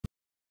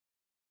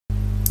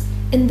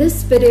In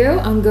this video,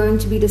 I'm going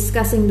to be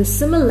discussing the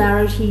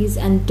similarities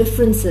and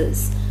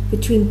differences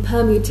between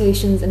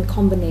permutations and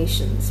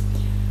combinations.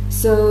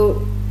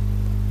 So,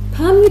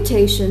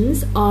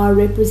 permutations are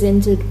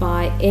represented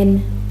by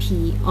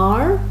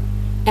NPR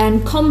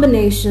and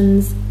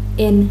combinations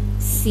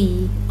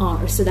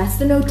NCR. So that's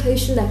the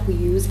notation that we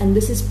use, and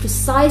this is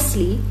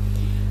precisely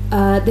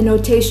the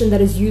notation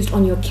that is used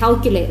on your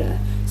calculator.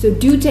 So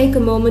do take a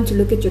moment to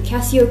look at your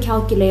Casio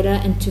calculator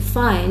and to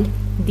find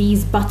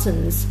these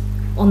buttons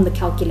on the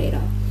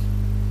calculator.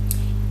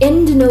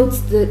 N denotes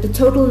the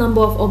total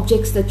number of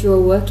objects that you are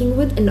working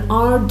with, and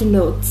R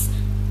denotes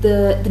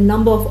the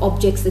number of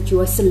objects that you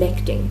are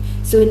selecting.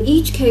 So in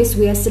each case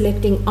we are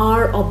selecting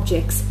R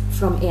objects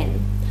from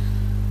N.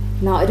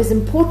 Now it is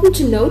important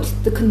to note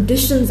the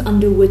conditions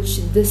under which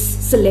this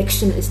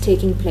selection is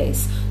taking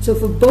place. So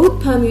for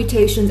both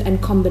permutations and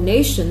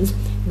combinations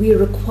we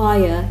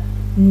require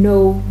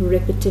no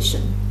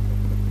repetition.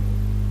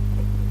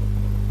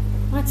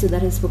 Right, so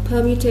that is for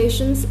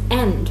permutations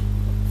and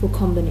for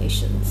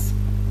combinations.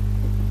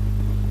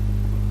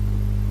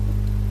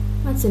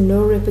 Right, so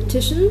no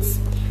repetitions.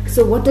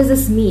 So what does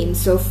this mean?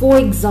 So for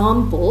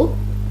example,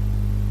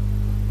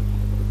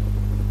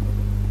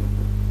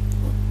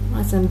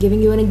 right, so I'm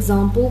giving you an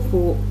example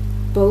for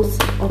both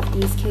of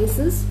these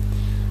cases.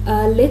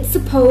 Let's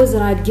suppose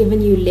that I'd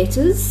given you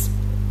letters.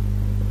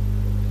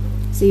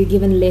 So you're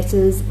given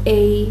letters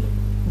A,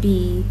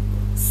 B,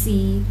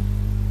 C,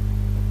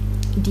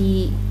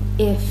 D,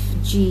 F,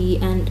 G,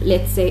 and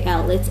let's say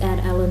L. Let's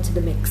add L into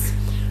the mix.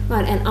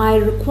 Right, and I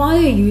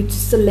require you to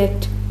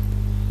select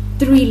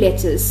 3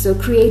 letters, so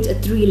create a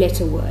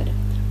 3-letter word.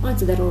 Right,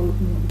 so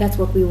that's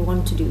what we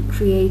want to do.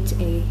 Create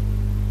a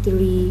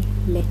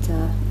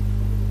 3-letter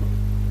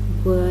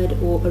word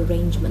or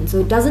arrangement. So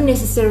it doesn't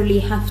necessarily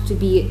have to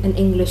be an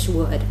English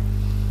word.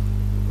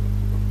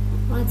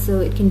 Right, so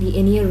it can be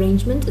any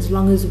arrangement as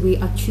long as we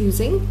are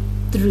choosing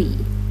 3.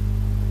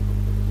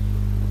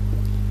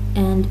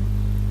 And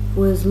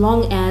for as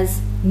long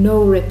as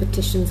no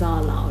repetitions are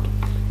allowed.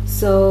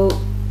 So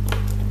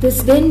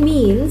this then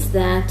means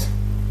that,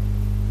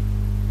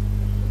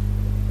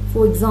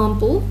 for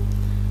example,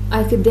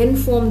 I could then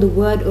form the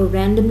word or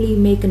randomly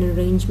make an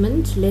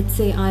arrangement. Let's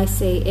say I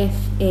say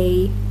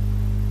F-A,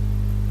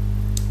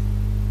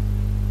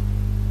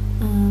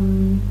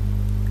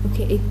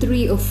 okay, a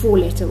 3 or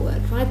 4-letter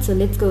word, right? So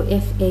let's go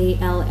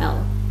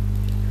F-A-L-L.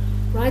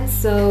 Right,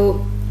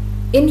 so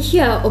in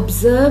here,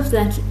 observe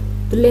that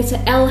the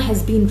letter L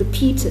has been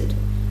repeated,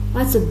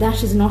 right? So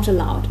that is not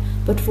allowed.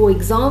 But for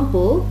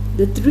example,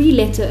 the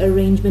 3-letter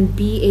arrangement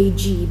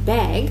B-A-G,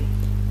 bag,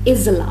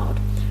 is allowed,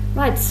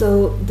 right?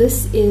 So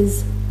this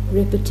is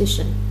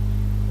repetition,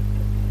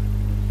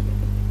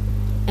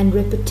 and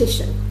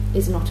repetition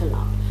is not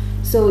allowed.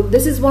 So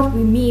this is what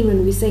we mean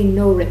when we say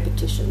no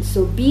repetition.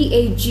 So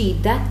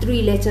B-A-G, that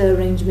 3-letter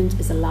arrangement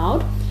is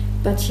allowed,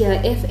 but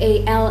here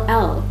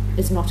F-A-L-L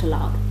is not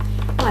allowed.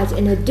 Right,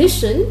 in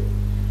addition,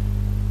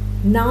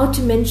 now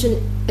to mention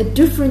a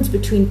difference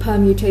between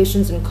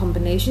permutations and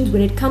combinations,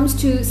 when it comes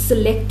to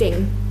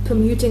selecting,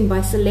 permuting by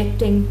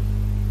selecting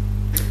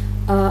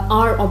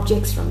R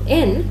objects from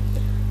N,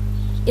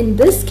 in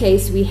this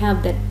case we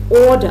have that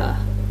order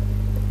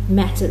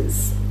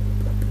matters.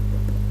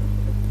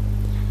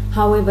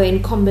 However,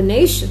 in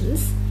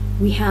combinations,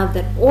 we have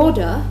that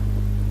order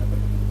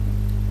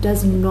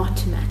does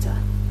not matter.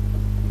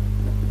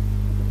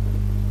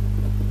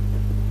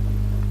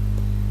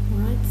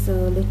 Alright, so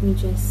let me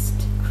just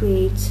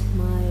create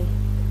my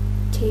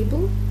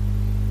table.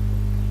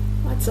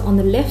 Right, so on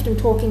the left I'm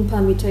talking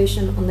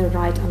permutation, on the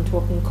right I'm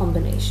talking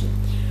combination.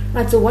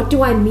 Right, so what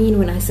do I mean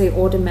when I say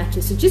order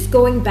matters? So just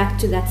going back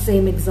to that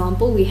same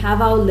example, we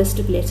have our list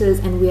of letters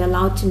and we're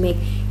allowed to make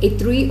a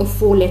 3 or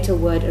 4-letter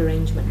word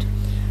arrangement.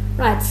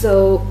 Right,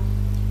 so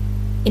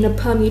in a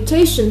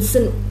permutation,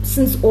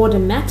 since order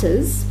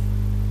matters,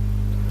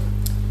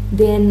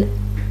 then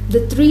the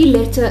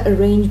 3-letter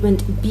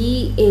arrangement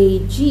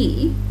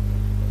B-A-G,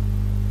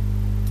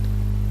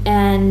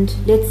 and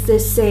let's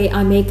just say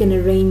I make an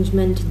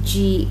arrangement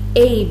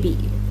G-A-B.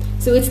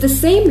 So it's the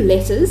same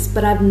letters,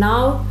 but I've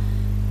now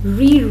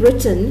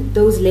rewritten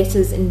those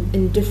letters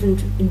in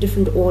different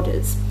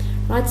orders.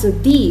 Right, so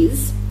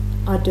these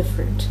are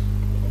different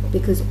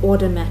because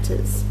order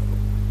matters.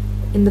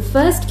 In the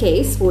first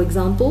case, for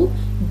example,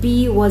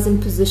 B was in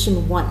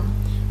position 1,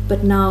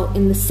 but now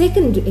in the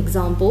second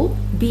example,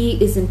 B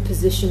is in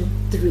position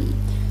 3.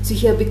 So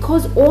here,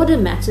 because order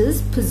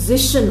matters,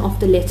 position of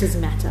the letters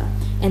matter,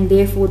 and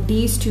therefore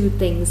these two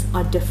things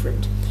are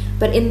different.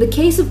 But in the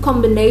case of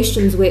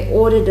combinations where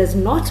order does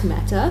not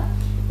matter,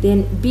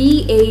 then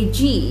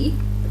B-A-G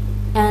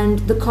and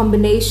the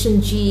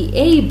combination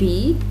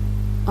G-A-B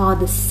are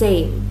the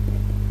same.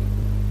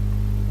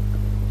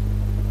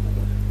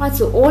 Right,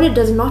 so order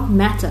does not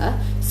matter,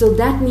 so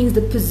that means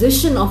the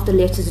position of the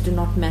letters do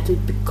not matter.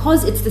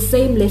 Because it's the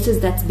same letters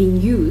that's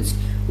being used,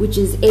 which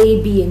is A,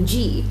 B, and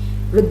G,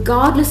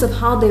 regardless of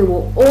how they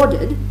were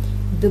ordered,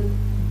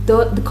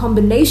 the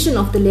combination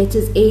of the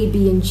letters A,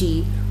 B, and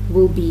G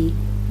will be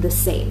the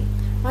same.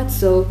 Right,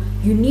 so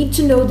you need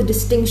to know the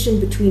distinction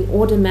between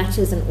order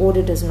matters and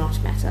order does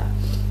not matter.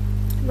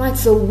 Right,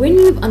 so when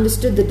you've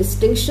understood the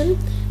distinction,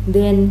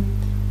 then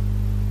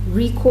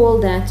recall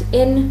that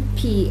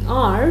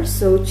NPR,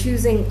 so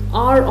choosing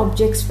R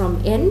objects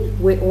from N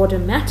where order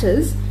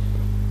matters,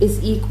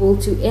 is equal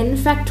to N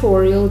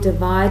factorial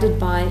divided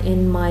by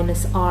N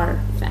minus R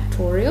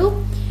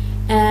factorial,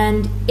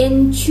 and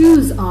N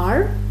choose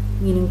R,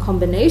 meaning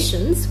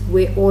combinations,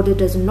 where order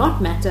does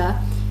not matter,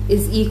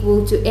 is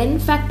equal to N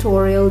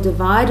factorial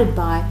divided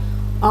by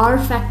R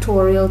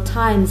factorial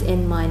times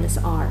N minus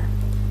R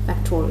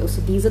factorial.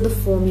 So these are the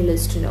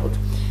formulas to note.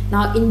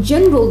 Now, in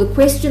general, the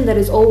question that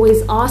is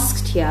always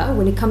asked here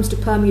when it comes to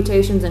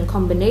permutations and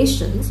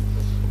combinations,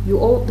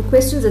 the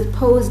question that's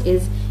posed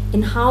is,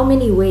 in how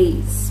many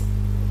ways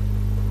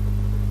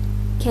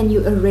can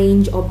you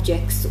arrange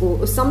objects,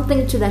 or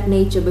something to that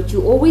nature, but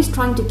you're always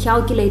trying to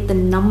calculate the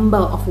number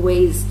of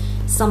ways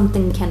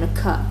something can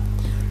occur.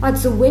 Right,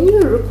 so when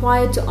you're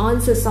required to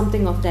answer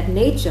something of that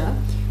nature,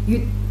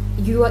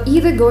 you are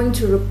either going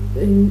to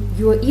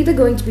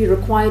be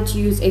required to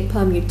use a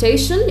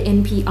permutation,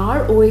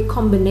 NPR, or a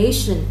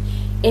combination,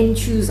 N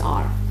choose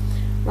R.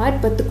 Right,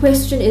 but the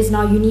question is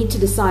now you need to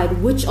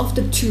decide which of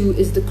the two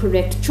is the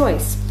correct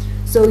choice.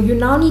 So you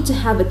now need to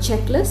have a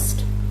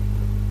checklist.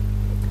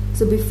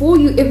 So before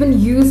you even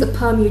use a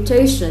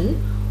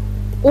permutation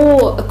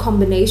or a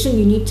combination,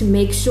 you need to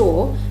make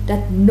sure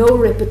that no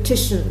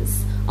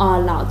repetitions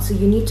are allowed. So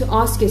you need to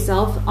ask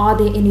yourself, are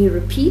there any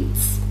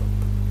repeats?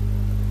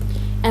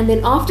 And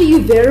then after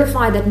you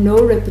verify that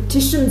no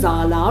repetitions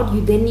are allowed,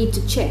 you then need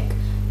to check,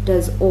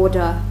 does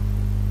order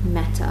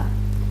matter?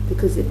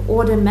 Because if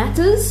order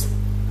matters,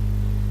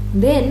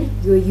 then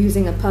you're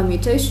using a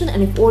permutation,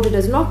 and if order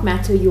does not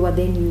matter, you are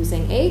then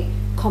using a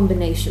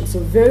combination. So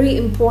very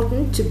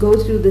important to go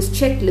through this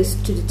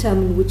checklist to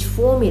determine which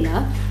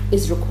formula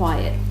is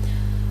required.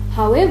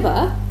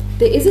 However,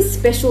 there is a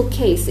special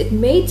case. It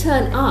may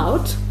turn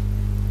out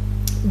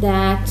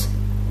that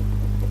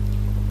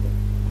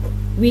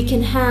we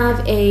can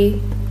have a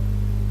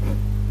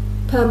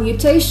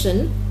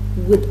permutation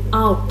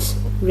without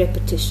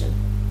repetition.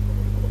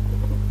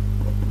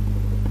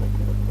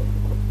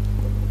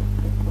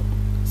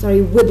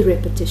 Sorry, with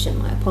repetition,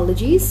 my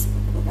apologies.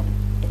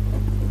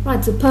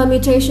 Right, so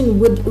permutation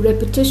with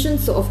repetition.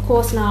 So of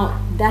course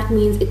now that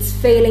means it's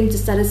failing to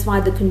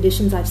satisfy the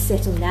conditions I've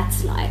set on that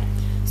slide.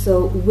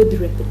 So with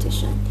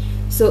repetition.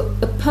 So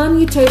a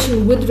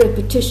permutation with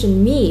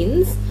repetition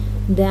means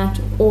that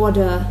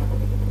order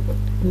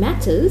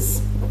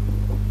matters,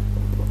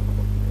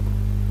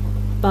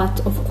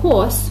 but of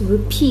course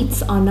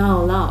repeats are now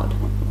allowed.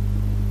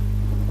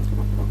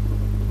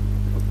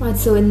 Right,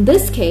 so in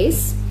this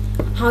case,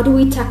 how do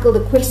we tackle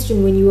the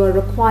question when you are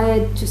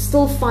required to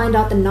still find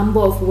out the number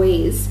of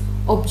ways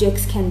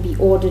objects can be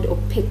ordered or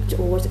picked,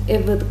 or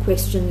whatever the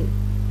question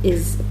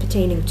is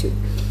pertaining to?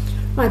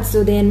 Right,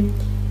 so then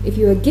if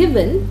you are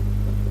given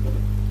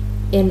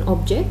n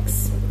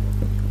objects,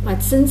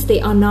 right, since they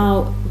are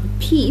now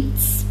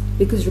repeats,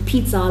 because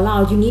repeats are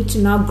allowed, you need to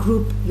now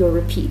group your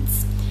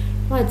repeats.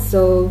 Right,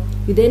 so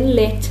you then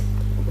let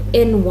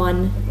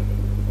n1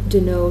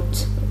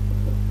 denote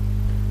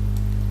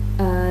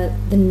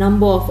the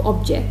number of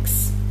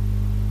objects.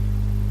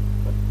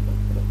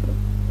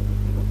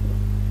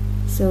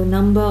 So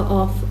number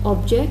of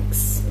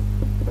objects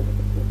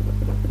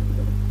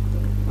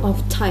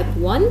of type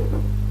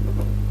 1.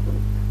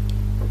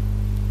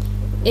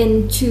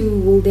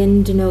 N2 will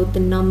then denote the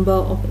number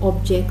of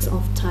objects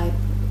of type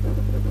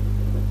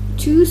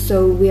 2.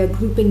 So we are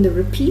grouping the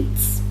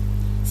repeats.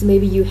 So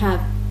maybe you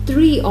have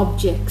 3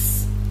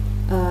 objects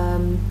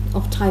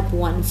of type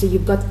 1. So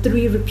you've got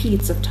 3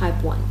 repeats of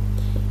type 1.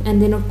 And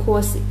then of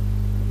course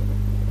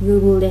we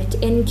will let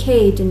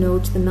nk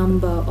denote the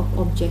number of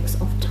objects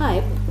of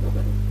type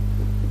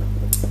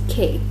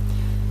k.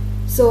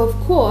 So of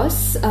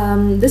course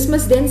this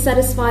must then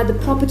satisfy the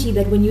property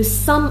that when you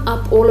sum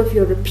up all of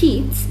your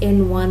repeats,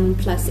 n1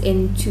 plus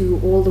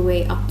n2 all the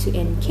way up to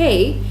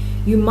nk,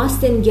 you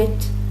must then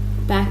get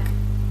back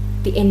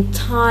the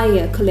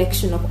entire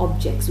collection of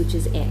objects, which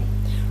is n.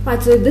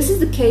 Right, so if this is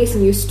the case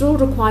and you're still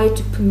required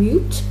to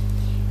permute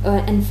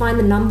and find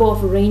the number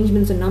of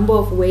arrangements or number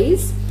of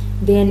ways,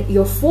 then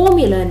your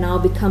formula now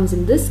becomes,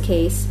 in this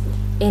case,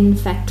 n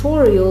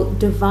factorial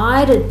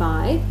divided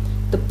by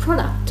the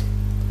product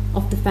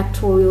of the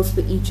factorials for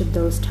each of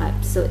those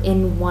types. So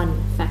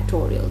n1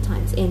 factorial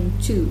times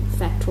n2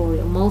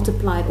 factorial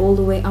multiplied all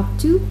the way up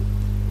to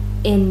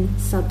n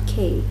sub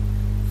k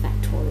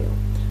factorial.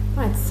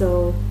 Right,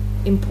 so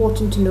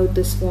important to note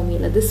this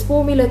formula. This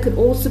formula could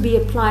also be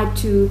applied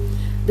to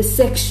the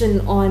section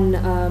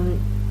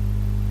on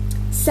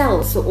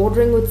cells, so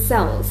ordering with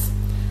cells.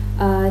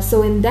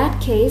 So in that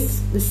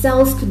case, the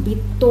cells could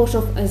be thought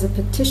of as a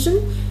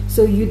partition.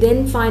 So you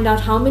then find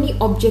out how many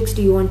objects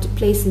do you want to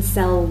place in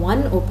cell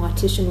 1 or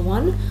partition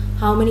 1,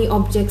 how many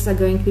objects are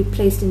going to be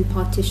placed in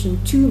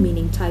partition 2,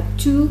 meaning type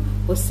 2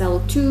 or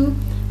cell 2,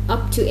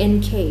 up to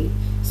nk.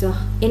 So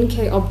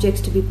nk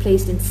objects to be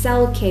placed in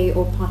cell k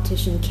or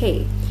partition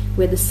k.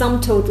 where the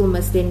sum total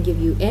must then give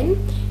you n,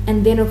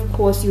 and then of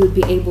course you would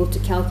be able to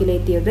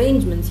calculate the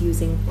arrangements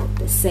using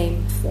the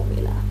same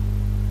formula.